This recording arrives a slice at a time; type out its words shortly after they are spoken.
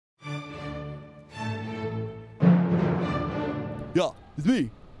It's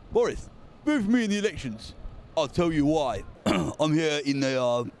me, Boris. Vote for me in the elections. I'll tell you why. I'm here in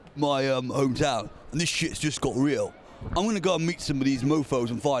my hometown, and this shit's just got real. I'm going to go and meet some of these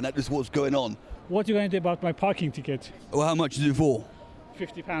mofos and find out just what's going on. What are you going to do about my parking ticket? Well, how much is it for?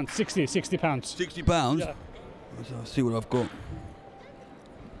 £50, 60 pounds. £60? Yeah. I'll see what I've got.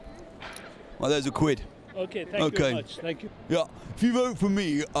 Well, there's a quid. Okay, thank you very much. Thank you. Yeah, if you vote for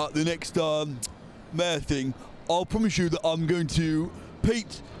me at the next mayor thing, I'll promise you that I'm going to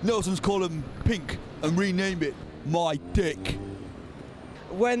paint Nelson's column pink and rename it My Dick.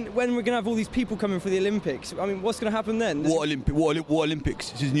 When we're going to have all these people coming for the Olympics, I mean, what's going to happen then? What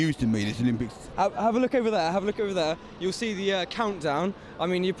Olympics? This is news to me, this Olympics. Have a look over there. You'll see the countdown. I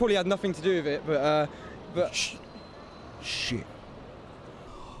mean, you probably had nothing to do with it, but... Shit.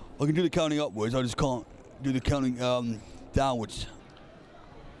 I can do the counting upwards, I just can't do the counting downwards.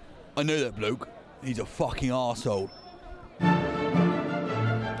 I know that bloke. He's a fucking arsehole.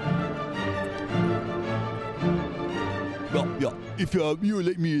 Yeah. If you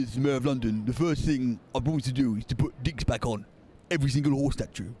elect me as Mayor of London, the first thing I promise to do is to put dicks back on every single horse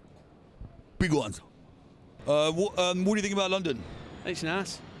statue. Big ones. What do you think about London? It's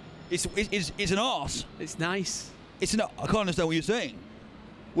nice. It's an arse. It's nice. I can't understand what you're saying.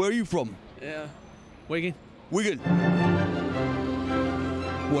 Where are you from? Yeah. Wigan. Wigan.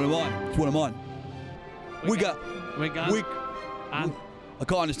 One of mine. It's one of mine. Wigan. I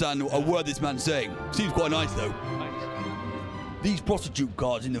can't understand a word this man's saying. Seems quite nice though. Thanks. These prostitute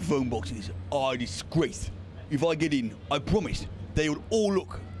cards in the phone boxes are a disgrace. If I get in, I promise they will all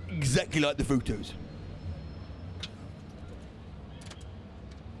look exactly like the photos.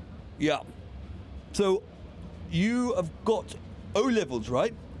 Yeah. So, you have got O-levels,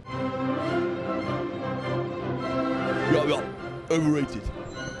 right? Yeah. Overrated.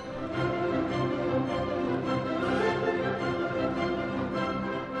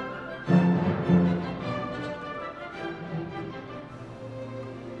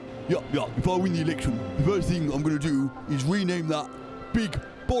 Yeah. If I win the election, the first thing I'm going to do is rename that Big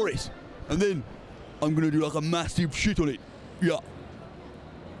Boris. And then I'm going to do like a massive shit on it. Yeah.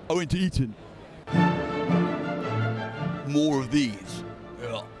 I went to Eton. More of these.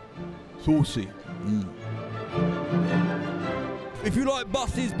 Yeah. Saucy. If you like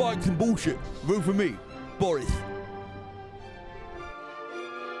buses, bikes and bullshit, vote for me, Boris.